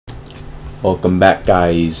Welcome back,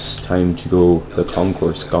 guys. Time to go the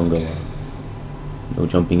concourse gondola. No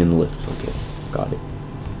jumping in the lift. Okay, got it.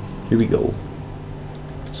 Here we go.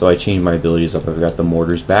 So I changed my abilities up. I've got the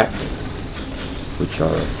mortars back, which are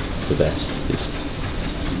the best.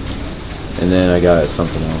 And then I got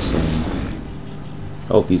something else.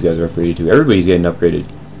 Oh, these guys are upgraded too. Everybody's getting upgraded.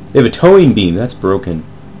 They have a towing beam. That's broken.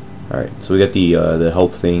 Alright, so we got the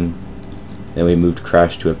help thing. Then we moved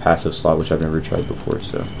Crash to a passive slot, which I've never tried before,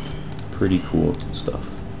 so pretty cool stuff.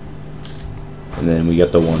 And then we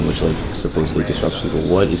got the one which like supposedly disrupts people.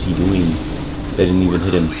 What is he doing? They didn't even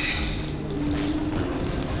hit him.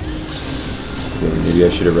 Okay, maybe I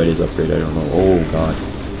should have read his upgrade, I don't know. Oh god.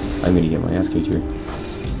 I'm gonna get my ass kicked here.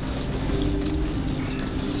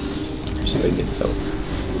 Let's see if I can get this out.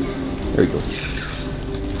 There we go.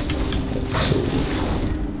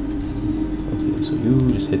 Okay, so you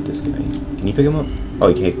just hit this guy. Can you pick him up? Oh,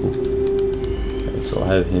 okay, cool. Alright, so I'll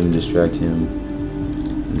have him distract him.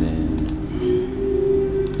 And then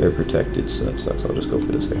they're protected, so that sucks. I'll just go for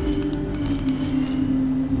this guy.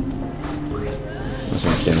 That's how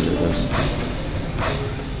much damage it does.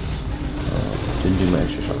 Didn't do my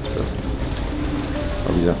extra shots, bro.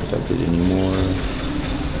 Oh, he's not protected anymore.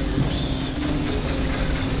 Oops.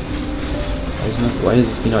 Why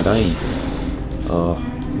is he not dying?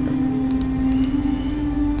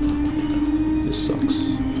 This sucks.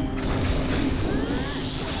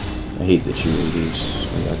 I hate the cheerleaders.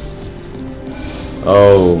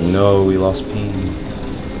 Oh no, we lost pain.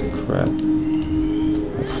 Crap.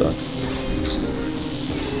 That sucks.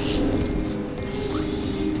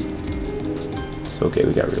 It's okay,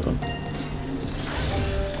 we got rid of him.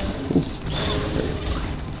 Oops.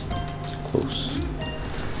 Close.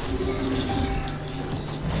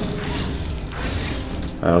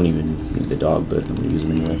 I don't even need the dog, but I'm gonna use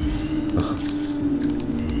him anyway.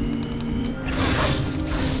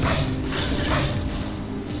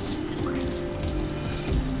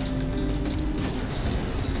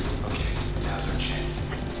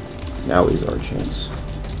 Now is our chance.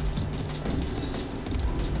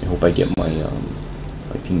 I hope I get my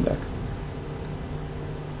my ping back.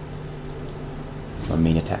 It's my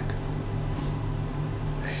main attack.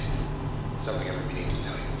 Hey, something I've been meaning to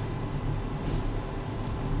tell you.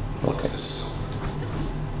 Once this is over,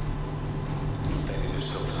 maybe there's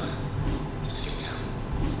still time to skip town.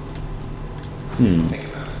 Think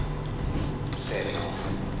about it. Standing over.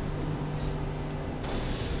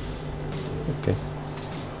 Okay.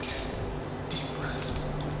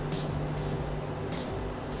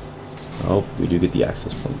 Oh, we do get the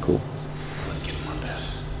access point. Cool. Let's give him our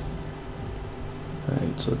best.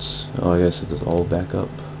 Alright, so it's... Oh, I guess it's all back up.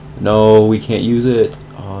 No, we can't use it.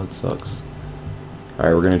 Oh, it sucks.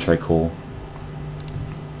 Alright, we're gonna try coal.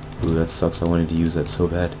 Ooh, that sucks. I wanted to use that so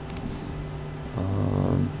bad.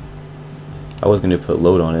 I was gonna put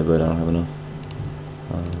load on it, but I don't have enough.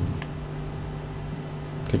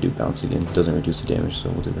 Could do bounce again. It doesn't reduce the damage, so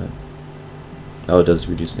we'll do that. Oh, it does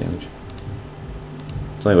reduce damage.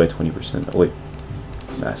 It's only by 20%. Oh wait,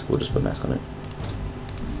 mask. We'll just put mask on it.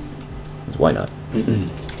 Why not?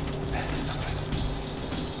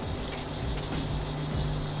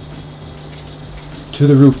 To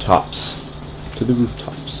the rooftops. To the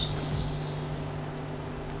rooftops.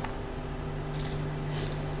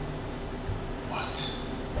 What?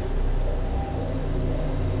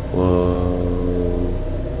 Whoa.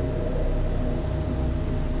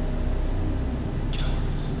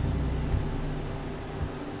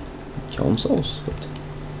 Kill themselves. What?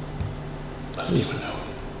 Left you a note.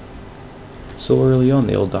 So early on,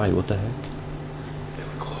 they all died. What the heck? They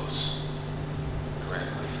were close.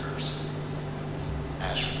 Grant went first.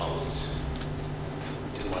 Asher follows.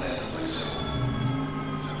 Didn't want to end up like so.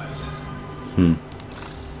 So that's it.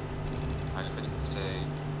 I couldn't stay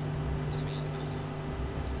to meet with you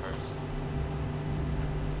first.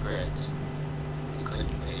 Grant, he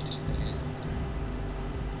couldn't wait any longer.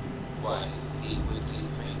 Why he would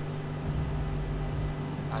leave me?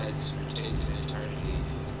 I had taken eternity in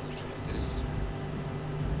the Transistor,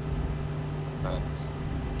 but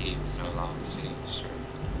he was no longer seeing straight.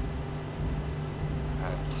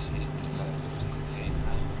 Perhaps he had decided he had seen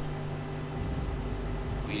enough.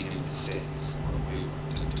 We knew the stakes of what we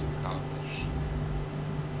wanted to accomplish,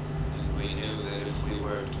 and we knew that if we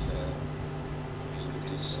were to fail, we would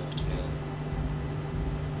do so together,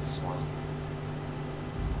 as one.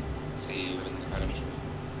 See you in the country.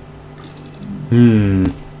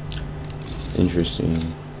 Interesting.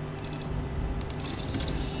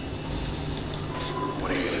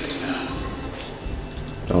 What are you gonna do now?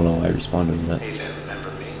 Don't know why I responded to that. Hey there,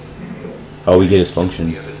 remember me? Oh, we get his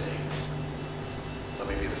function. The other day. Let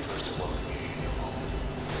me be the first to welcome you to your new home.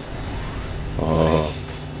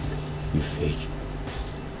 You fake.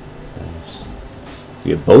 Nice.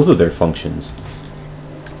 We get both of their functions.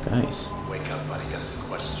 Nice. Wake up, buddy. Got some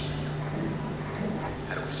questions for you.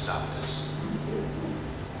 How do we stop this?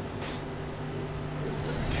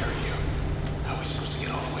 Fairview. How are we supposed to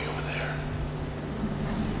get all the way over there?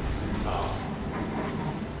 Oh.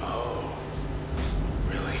 Oh.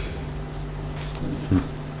 Really?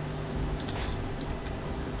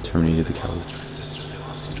 Terminated the They couch. lost the transistor. They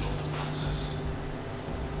lost control of the process.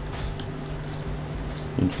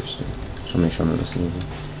 Interesting. Just wanna make sure I'm not missing anything.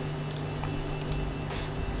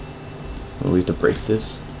 Well, we have to break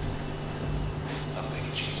this. Thought they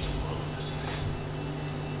could change the world with this thing.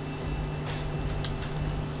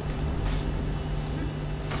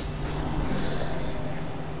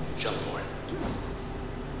 Jump for it.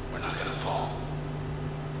 We're not gonna fall.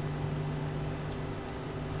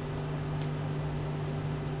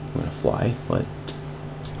 I'm gonna fly. What?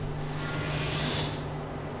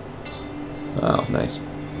 Oh, nice.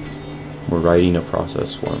 We're writing a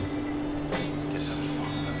process form. Guess I was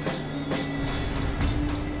wrong about that.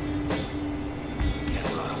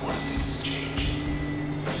 Cameron wanted things to change.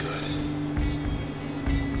 For good.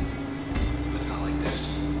 But not like this.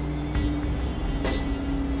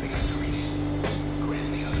 They got greedy.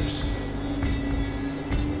 Granting the others.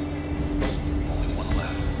 Only one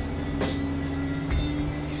left.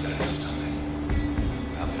 He's gotta know something.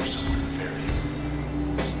 Out there somewhere in Fairview.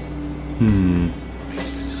 We're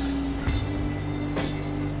making good time.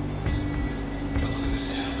 But look at this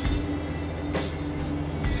town.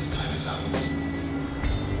 His time is up.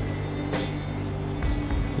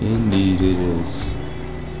 Indeed it is.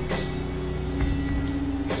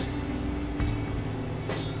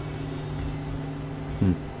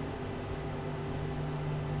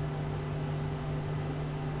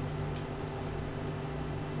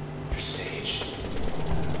 Your stage.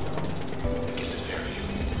 We get to Fairview.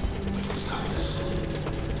 We can stop this.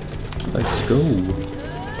 Let's go.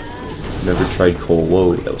 Never tried coal.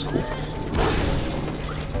 Whoa, that was cool.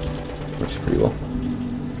 Works pretty well.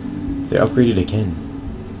 They upgraded again.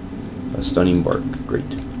 A stunning bark.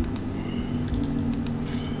 Great.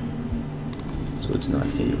 So it's not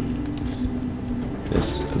Haley.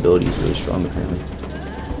 This ability is really strong apparently.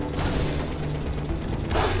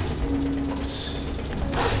 Oops.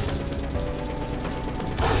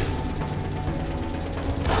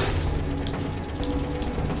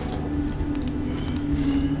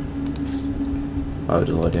 Wow, that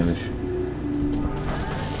did a lot of damage.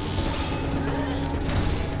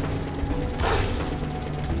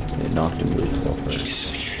 It knocked him really far. He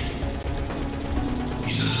disappeared.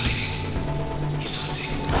 He's not hiding. He's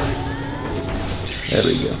hunting. There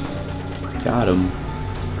we go. Got him.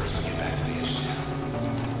 First we get back to the edge of town.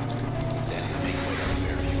 Then we make way for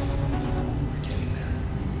Fairview. We're getting there.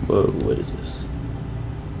 Whoa, what is this?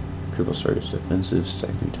 Cripple starters defensive,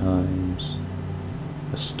 stack 3 times.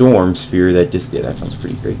 A storm sphere that yeah, that sounds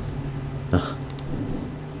pretty great.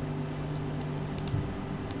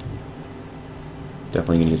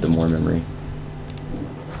 Definitely gonna need the more memory.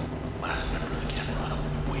 Last member of the Camerata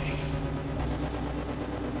will be waiting.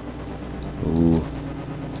 Ooh.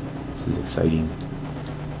 This is exciting.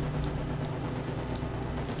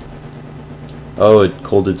 Oh, it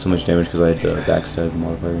cold did so much damage because I had the backstab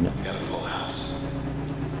modifier in it. We got a full house.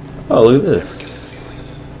 Oh, look at this. Get that feeling.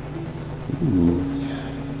 Ooh. Yeah.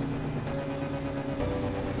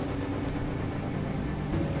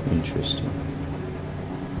 Interesting.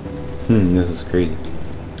 This is crazy.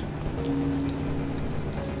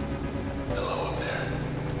 Hello up there.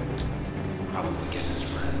 Probably getting his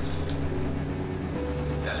friends.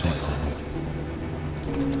 That thing on.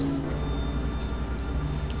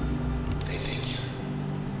 They think you.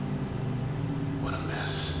 What a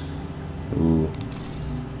mess. Ooh.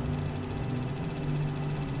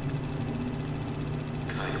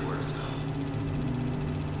 Kind words though.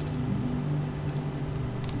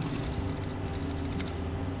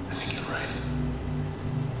 I think you're right.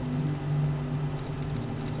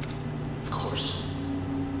 Of course.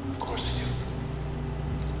 Of course I do.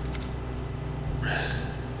 Red.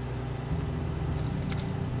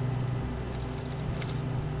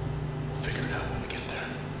 We'll figure it out when we get there.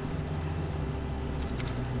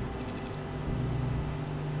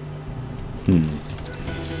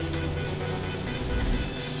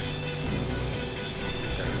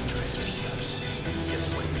 Gotta retrace our steps. Get to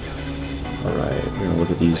where you found me. Alright, we're gonna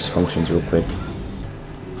look at these functions real quick.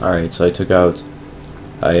 Alright, so I took out,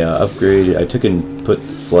 I upgraded, I took and put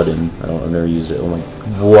flood in. I've never used it. Oh my,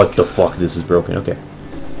 what the fuck, this is broken, okay.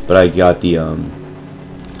 But I got the, I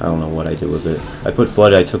don't know what I did with it. I put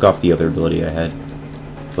flood, I took off the other ability I had.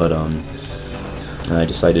 But, This isn't our town. and I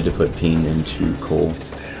decided to put peen into coal.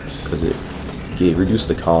 It's there. because it reduced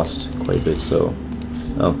the cost quite a bit. So,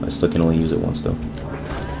 oh, I still can only use it once though.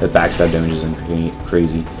 That backstab damage isn't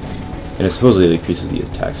crazy, and it supposedly increases the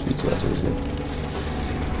attack speed, so that's always good.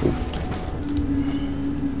 Ooh.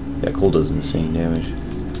 Yeah, cold does insane damage.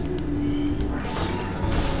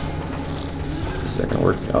 Is that gonna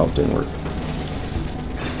work? Oh, it didn't work.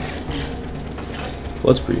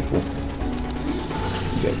 Well, that's pretty cool.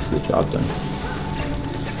 You guys get the job done.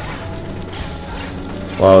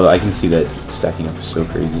 Wow, I can see that stacking up is so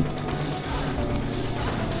crazy.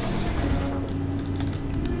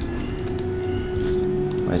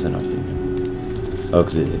 Why is that not doing it? Oh,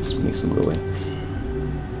 because it makes them go away.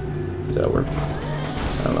 Does that work?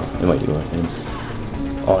 I don't know. It might do it.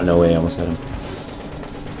 Oh, no way. I almost had him.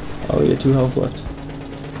 Oh, we had 2 health left.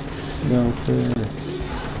 No fair.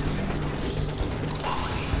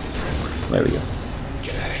 There we go.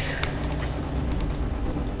 Get out of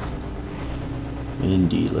here.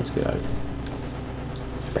 Indeed, let's get out of here.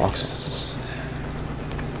 Box office.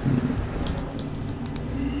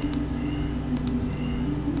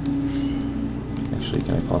 Actually,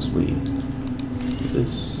 can I possibly do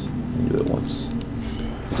this? And do it once. Do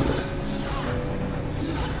that.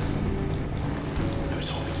 I was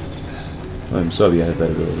hoping you'd do that. Oh, I'm so happy I have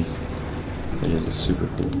that ability. That is super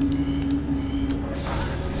cool.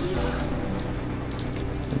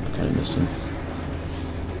 I kind of missed him.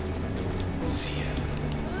 See ya.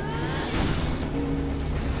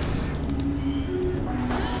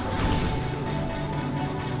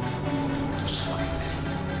 Just like that.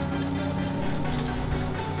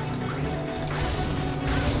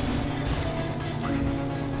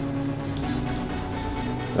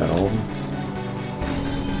 That all of them?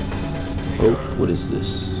 Oh, what is this?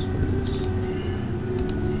 What is this?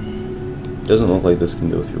 Doesn't look like this can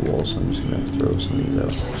go through walls, so I'm just gonna throw some of these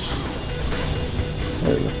out.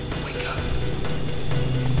 There we go. Wake up.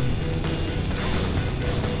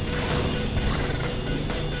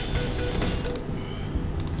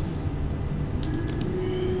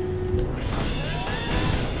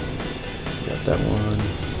 Got that one.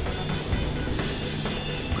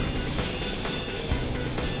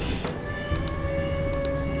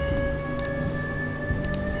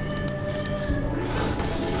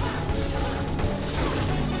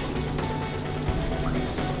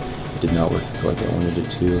 Did not work like I wanted it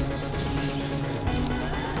to.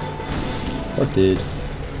 What did?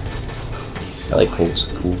 I like Colt's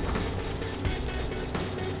cool.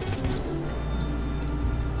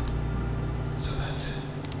 So that's it.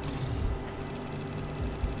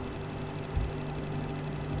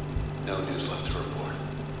 No news left to report.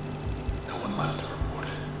 No one left to report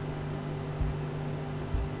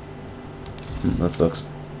it. That sucks.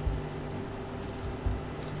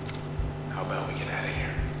 How about we get out of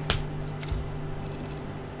here?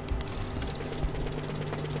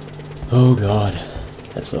 Oh god,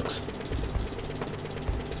 that sucks.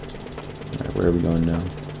 Alright, where are we going now?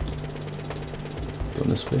 Going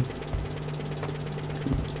this way?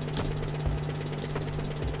 Cool.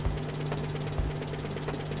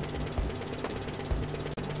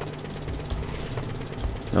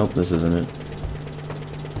 Nope, this isn't it.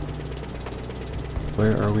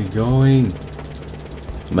 Where are we going?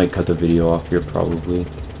 Might cut the video off here probably,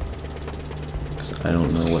 because I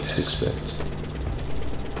don't know what to expect.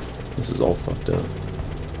 This is all fucked up.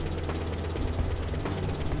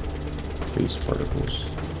 Base particles.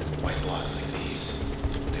 White blocks like these,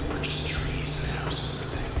 they weren't just trees and houses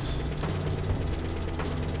and things.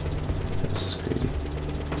 This is crazy.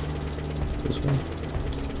 This way?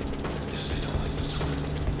 Guess they don't like this one.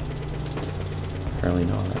 Apparently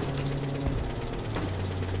not.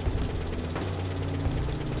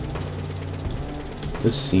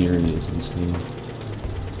 This scenery is insane.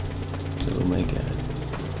 Oh my god.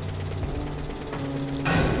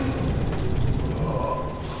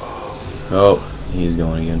 Oh, he's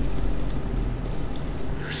going again.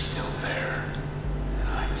 You're still there, and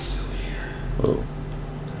I'm still here. Whoa.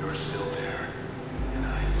 You're still there, and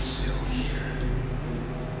I'm still here.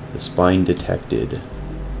 The spine detected.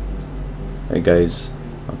 Alright guys,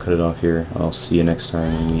 I'll cut it off here. I'll see you next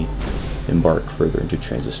time when we embark further into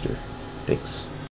Transistor. Thanks.